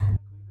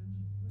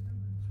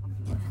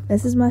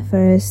This is my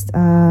first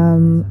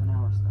audio.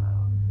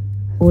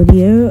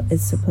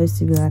 It's supposed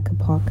to be like a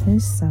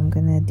podcast, so I'm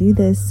gonna do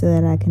this so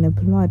that I can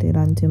upload it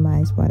onto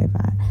my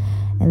Spotify,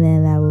 and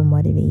then that will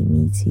motivate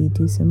me to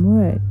do some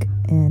work.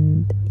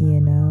 And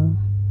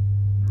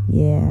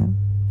yeah.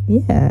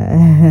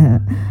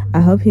 I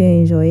hope you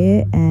enjoy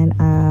it, and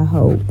I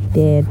hope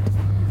that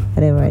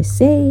whatever I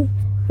say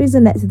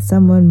resonates with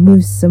someone,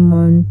 moves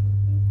someone,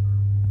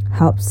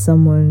 helps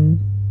someone,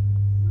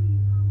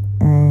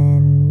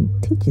 and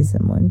teaches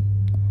someone.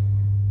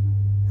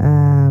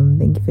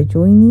 Thank you for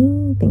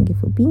joining. Thank you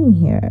for being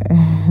here.